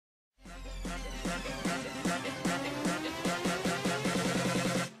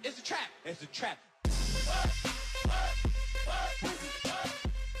trap.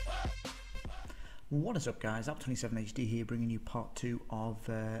 What is up, guys? Alp27HD here, bringing you part 2 of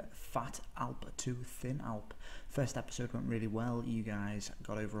Fat Alp to Thin Alp. First episode went really well. You guys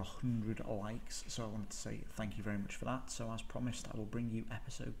got over 100 likes, so I wanted to say thank you very much for that. So as promised, I will bring you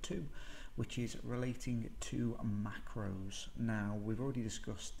episode 2, which is relating to macros. Now, we've already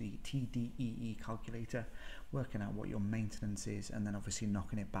discussed the TDEE calculator, working out what your maintenance is, and then obviously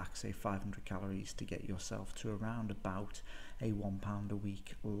knocking it back, say 500 calories to get yourself to around about a £1 a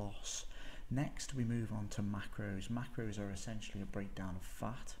week loss. Next, we move on to macros. Macros are essentially a breakdown of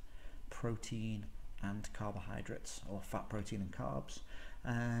fat, protein, and carbohydrates, or fat, protein, and carbs.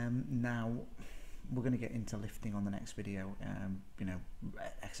 Now, we're going to get into lifting on the next video,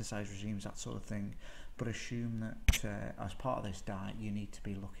 exercise regimes, that sort of thing. But assume that as part of this diet, you need to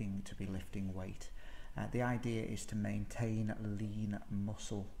be looking to be lifting weight. The idea is to maintain lean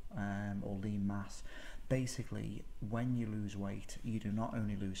muscle or lean mass. Basically, when you lose weight, you do not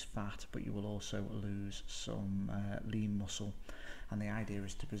only lose fat, but you will also lose some lean muscle. And the idea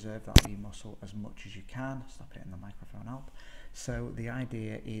is to preserve that lean muscle as much as you can. Stop hitting the microphone out. So the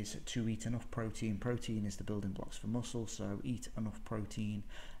idea is to eat enough protein. Protein is the building blocks for muscle, so eat enough protein.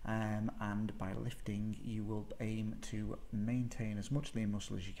 And by lifting, you will aim to maintain as much lean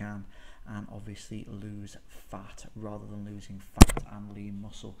muscle as you can, and obviously lose fat rather than losing fat and lean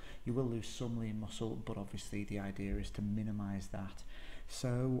muscle. You will lose some lean muscle, but obviously the idea is to minimize that.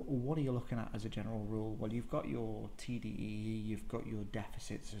 So what are you looking at as a general rule? Well, you've got your TDEE, you've got your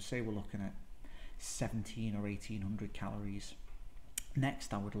deficits. So say we're looking at 17 or 1800 calories.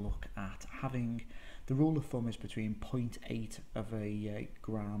 Next, I would look at having, the rule of thumb is between 0.8 of a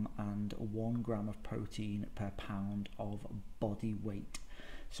gram and 1 gram of protein per pound of body weight.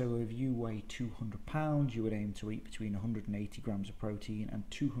 So if you weigh 200 pounds, you would aim to eat between 180 grams of protein and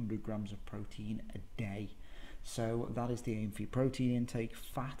 200 grams of protein a day. So that is the aim for your protein intake.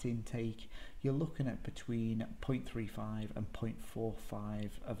 Fat intake, you're looking at between 0.35 and 0.45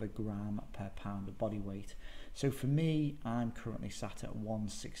 of a gram per pound of body weight. So for me, I'm currently sat at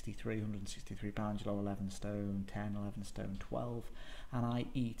 163 pounds, 11 stone 10, 11 stone 12, and I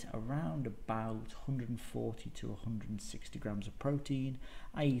eat around about 140 to 160 grams of protein.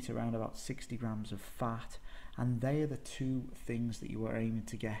 I eat around about 60 grams of fat, and they are the two things that you are aiming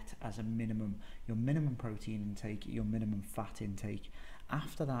to get as a minimum. Your minimum protein intake, your minimum fat intake.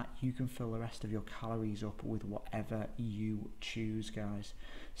 After that, you can fill the rest of your calories up with whatever you choose, guys.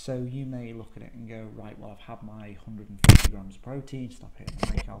 So you may look at it and go, right, well, I've had my 150 grams of protein. Stop hitting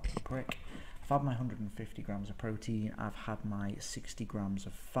the mic, I'll prick. I've had my 150 grams of protein. I've had my 60 grams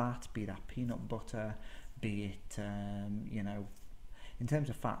of fat, be that peanut butter, be it, in terms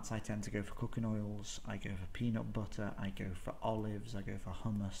of fats, I tend to go for cooking oils, I go for peanut butter, I go for olives, I go for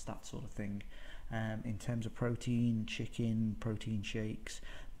hummus, that sort of thing. In terms of protein, chicken, protein shakes,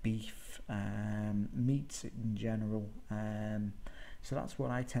 beef, meats in general. So that's what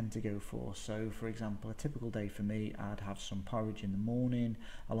I tend to go for. So for example, a typical day for me, I'd have some porridge in the morning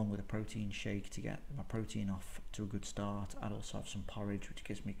along with a protein shake to get my protein off to a good start. I'd also have some porridge, which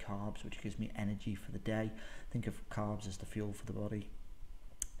gives me carbs, which gives me energy for the day. Think of carbs as the fuel for the body.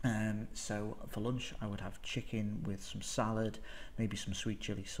 So for lunch, I would have chicken with some salad, maybe some sweet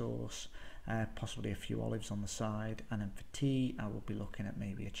chili sauce, possibly a few olives on the side, and then for tea, I will be looking at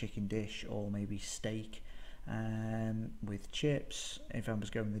maybe a chicken dish or maybe steak with chips. If I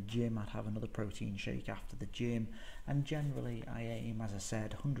was going to the gym, I'd have another protein shake after the gym, and generally I aim, as I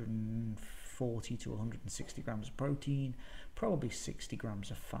said, 140 to 160 grams of protein, probably 60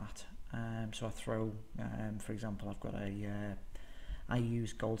 grams of fat. So I throw, for example, I've got I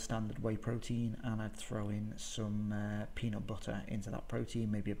use gold standard whey protein, and I'd throw in some peanut butter into that protein,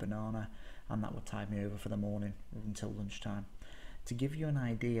 maybe a banana, and that would tide me over for the morning until lunchtime. To give you an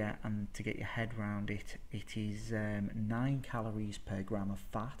idea and to get your head around it, it is 9 calories per gram of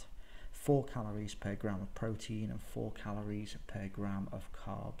fat, 4 calories per gram of protein, and 4 calories per gram of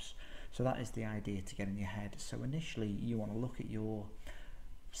carbs. So that is the idea to get in your head. So initially you want to look at your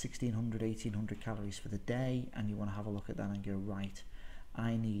 1600, 1800 calories for the day, and you want to have a look at that and go, right,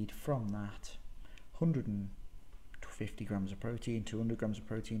 I need from that 150 grams of protein, 200 grams of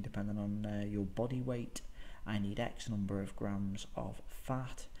protein, depending on your body weight. I need X number of grams of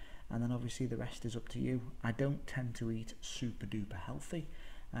fat, and then obviously the rest is up to you. I don't tend to eat super duper healthy.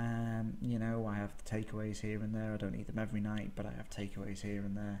 I have takeaways here and there. I don't eat them every night, but I have takeaways here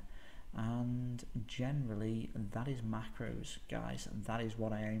and there. And generally, that is macros, guys. That is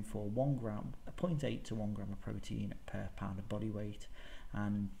what I aim for. 1 gram, 0.8 to 1 gram of protein per pound of body weight,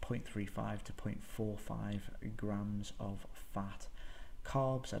 and 0.35 to 0.45 grams of fat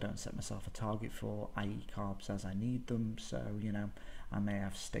Carbs, I don't set myself a target for. I eat carbs as I need them, so you know, I may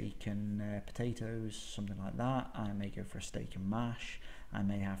have steak and potatoes, something like that. I may go for a steak and mash. I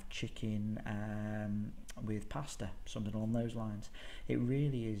may have chicken with pasta, something along those lines. It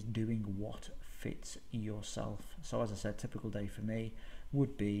really is doing what fits yourself. So as I said, typical day for me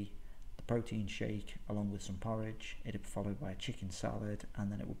would be the protein shake along with some porridge. It'd be followed by a chicken salad,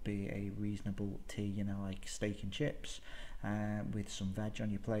 and then it would be a reasonable tea, you know, like steak and chips with some veg on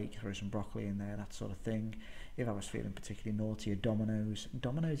your plate, throw some broccoli in there, that sort of thing. If I was feeling particularly naughty, a Domino's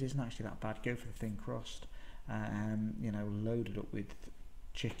isn't actually that bad. Go for the thin crust, you know, load it up with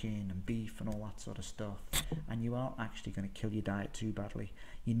chicken and beef and all that sort of stuff, and you aren't actually going to kill your diet too badly.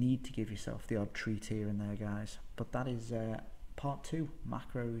 You need to give yourself the odd treat here and there, guys. But that is part 2,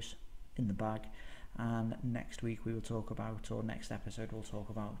 macros in the bag. And next week we will talk about, or next episode we'll talk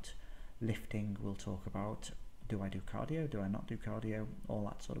about lifting. We'll talk about, do I do cardio, do I not do cardio, all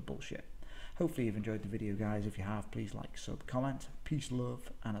that sort of bullshit. Hopefully you've enjoyed the video, guys. If you have, please like, sub, comment. Peace, love,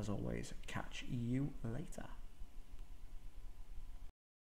 and as always, catch you later.